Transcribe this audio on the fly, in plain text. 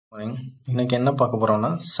Morning. இன்னைக்கு என்ன பார்க்க போகிறோம்னா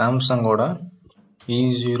சாம்சங்கோட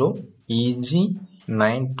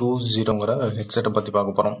Eo-Eg920ங்கிற ஹெட்செட்டை பற்றி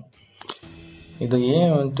பார்க்க போகிறோம். இது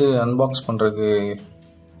ஏன் அன்பாக்ஸ் பண்ணுறதுக்கு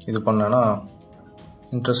இது பண்ணேன்னா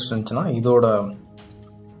இன்ட்ரெஸ்ட் இருந்துச்சுன்னா, இதோட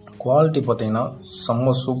குவாலிட்டி பார்த்தீங்கன்னா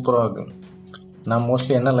செம்ம சூப்பராக இருக்குது. நான்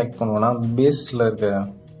மோஸ்ட்லி என்ன லைக் பண்ணுவேன்னா பேஸில்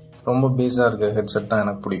ரொம்ப பேஸாக இருக்க ஹெட்செட் தான்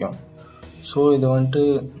எனக்கு பிடிக்கும். ஸோ இது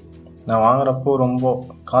நான் வாங்குறப்போ ரொம்ப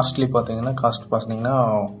காஸ்ட் பார்த்தீங்கன்னா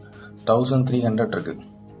 1300 இருக்குது.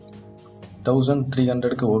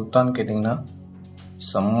 1300க்கு ஒருத்தான்னு கேட்டிங்கன்னா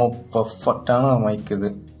செம்ம பர்ஃபெக்டான மைக் இது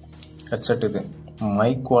ஹெட்செட். இது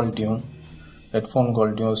மைக் குவாலிட்டியும் ஹெட்ஃபோன்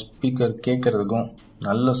குவாலிட்டியும் ஸ்பீக்கர் கேட்குறதுக்கும்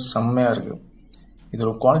நல்ல செம்மையாக இருக்குது.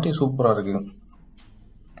 இதோட குவாலிட்டி சூப்பராக இருக்குது.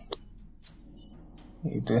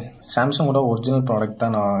 இது சாம்சங்கோட ஒரிஜினல் ப்ராடக்ட்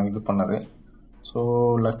தான் நான் இது பண்ணது. ஸோ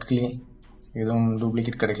லக்லி எதுவும்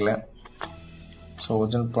டூப்ளிகேட் கிடைக்கல. ஸோ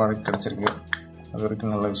ஒரிஜினல் ப்ராடக்ட் கிடச்சிருக்கு, அது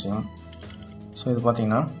வரைக்கும் நல்ல விஷயம். ஸோ இது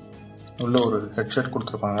பார்த்தீங்கன்னா உள்ள ஒரு ஹெட்செட்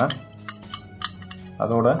கொடுத்துருப்பாங்க,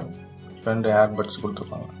 அதோட 2 ஏர்பட்ஸ்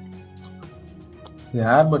கொடுத்துருப்பாங்க. இது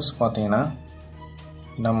ஏர்பட்ஸ் பார்த்தீங்கன்னா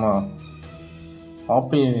நம்ம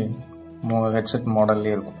ஆப்பிள் ஹெட்செட்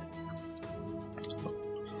மாடல்லே இருக்கும்.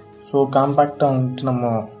 ஸோ காம்பேக்டாக நம்ம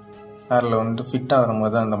ஏரில் ஃபிட் ஆகிற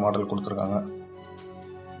மாதிரி தான் இந்த மாடல் கொடுத்துருக்காங்க.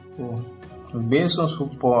 பேஸும்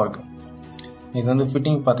சூப்பராக இருக்குது. இது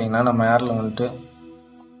ஃபிட்டிங் பார்த்தீங்கன்னா நம்ம ஏரில்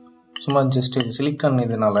சும்மா ஜஸ்ட் சிலிக்கான்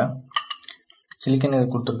இது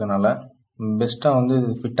கொடுத்துருக்கனால பெஸ்ட்டாக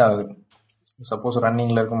இது ஃபிட் ஆகுது. சப்போஸ்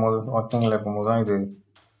ரன்னிங்கில் இருக்கும்போது வாக்கிங்கில் இருக்கும்போது தான் இது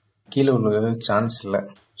கீழே விழுகிறது சான்ஸ் இல்லை.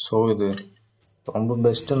 ஸோ இது ரொம்ப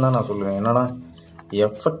பெஸ்ட்டுன்னு தான் நான் சொல்லுவேன். என்னன்னா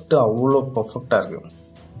எஃபெக்ட் அவ்வளோ பர்ஃபெக்டாக இருக்குது.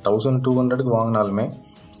 1200க்கு வாங்கினாலுமே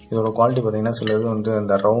இதோட குவாலிட்டி பார்த்தீங்கன்னா சிலது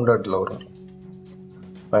இந்த ரவுண்டடில் வரும்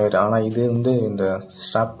வயர். ஆனால் இது இந்த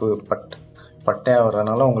ஸ்ட்ராப்பு பட்டையாக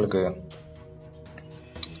வர்றதுனால உங்களுக்கு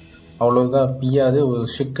அவ்வளோதான் பியாது. ஒரு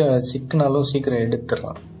சிக்குனாலும் சீக்கிரம்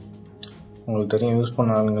எடுத்துடலாம். உங்களுக்கு தெரியும், யூஸ் பண்ண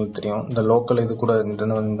ஆளுங்களுக்கு தெரியும். இந்த லோக்கல் இது கூட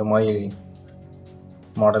இந்த மாதிரி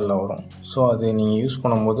மாடலில் வரும். ஸோ அது நீங்கள் யூஸ்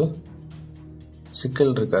பண்ணும்போது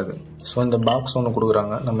சிக்கல் இருக்காது. ஸோ இந்த பாக்ஸ் ஒன்று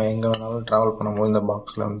கொடுக்குறாங்க. நம்ம எங்கே வேணாலும் ட்ராவல் பண்ணும்போது இந்த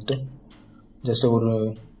பாக்ஸில் ஜஸ்ட் ஒரு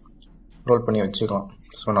ரோல் பண்ணி வச்சுக்கலாம்.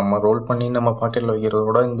 ஸோ நம்ம ரோல் பண்ணி நம்ம பாக்கெட்டில்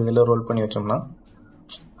வைக்கிறதோட இந்த இதில் ரோல் பண்ணி வச்சோம்னா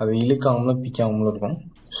அது இழுக்காமலும் பிக்காமலும் இருக்கும்.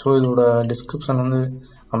 ஸோ இதோட டிஸ்கிரிப்ஷன்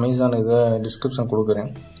அமேசான் இதை டிஸ்கிரிப்ஷன் கொடுக்குறேன்.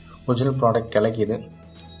 ஒரிஜினல் ப்ராடக்ட் கிடைக்கிது.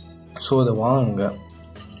 ஸோ இதை வாங்குங்க.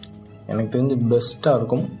 எனக்கு தெரிஞ்சு பெஸ்ட்டாக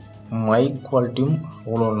இருக்கும். மைக் குவாலிட்டியும்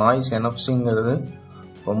அவ்வளோ நாய்ஸ் என்எஃப்சிங்கிறது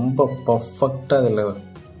ரொம்ப பர்ஃபெக்டாக இதில்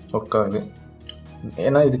ஒர்க் ஆகுது.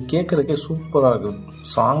 ஏன்னா இது கேட்குறதுக்கே சூப்பராக இருக்குது.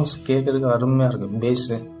 சாங்ஸ் கேட்குறதுக்கு அருமையாக இருக்குது.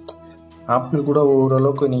 பேஸு ஆப்பிள் கூட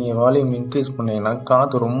ஓரளவுக்கு நீங்கள் வால்யூம் இன்க்ரீஸ் பண்ணிங்கன்னா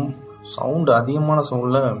காது ரொம்ப சவுண்டு அதிகமான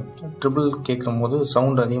சவுண்டில் ட்ரிபிள் கேட்கும் போது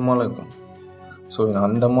சவுண்டு அதிகமாக இருக்கும். ஸோ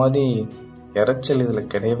அந்த மாதிரி இறைச்சல் இதில்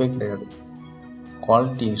கிடையவே கிடையாது.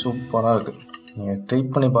 குவாலிட்டி சூப்பராக இருக்குது. நீங்கள் ட்ரை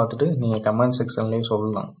பண்ணி பார்த்துட்டு நீங்கள் கமெண்ட் செக்ஷன்லேயே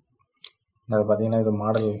சொல்லலாம். அது பார்த்தீங்கன்னா இது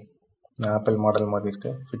மாடல் ஆப்பிள் மாடல் மாதிரி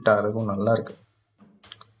இருக்குது. ஃபிட் ஆகிறதுக்கும் நல்லா இருக்குது.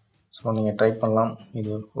 ஸோ நீங்கள் ட்ரை பண்ணலாம்.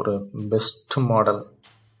 இது ஒரு பெஸ்ட் மாடல்.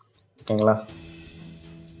 ஓகேங்களா?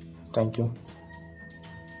 தேங்க்யூ.